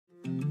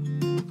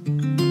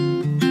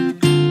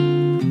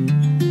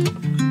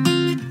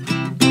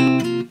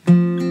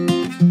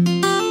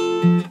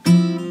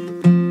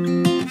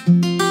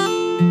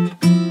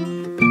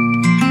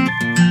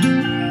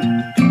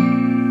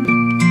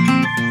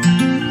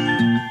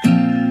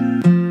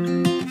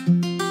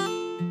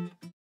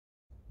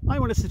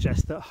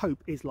suggest that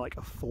hope is like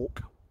a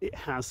fork. It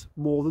has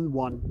more than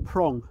one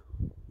prong.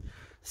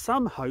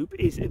 Some hope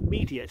is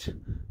immediate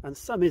and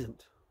some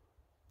isn't.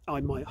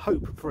 I might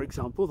hope, for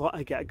example, that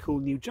I get a cool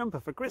new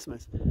jumper for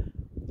Christmas,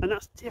 and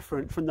that's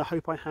different from the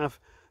hope I have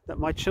that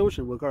my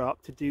children will grow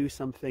up to do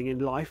something in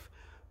life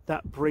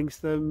that brings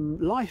them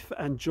life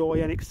and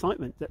joy and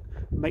excitement, that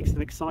makes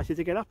them excited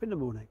to get up in the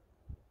morning.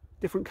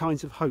 Different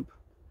kinds of hope.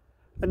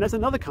 And there's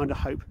another kind of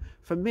hope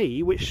for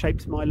me which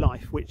shapes my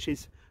life, which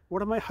is,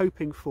 what am I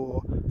hoping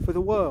for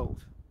the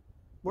world?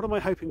 What am I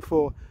hoping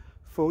for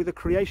the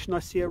creation I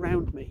see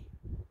around me?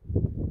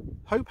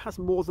 Hope has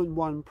more than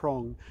one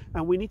prong,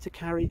 and we need to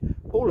carry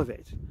all of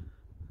it.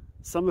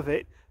 Some of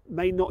it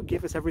may not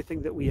give us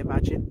everything that we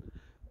imagine.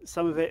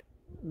 Some of it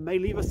may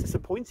leave us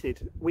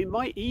disappointed. We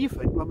might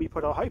even, when we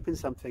put our hope in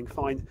something,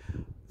 find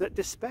that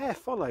despair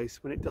follows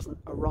when it doesn't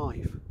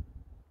arrive.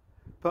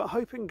 But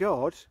hope in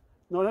God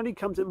not only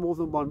comes at more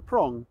than one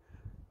prong,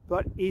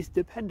 but is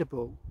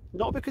dependable.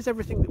 Not because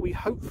everything that we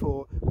hope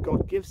for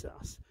God gives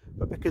us,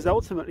 but because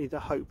ultimately the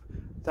hope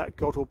that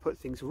God will put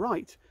things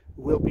right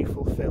will be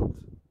fulfilled.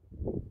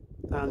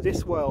 And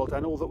this world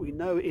and all that we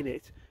know in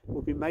it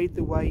will be made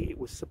the way it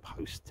was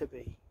supposed to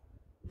be.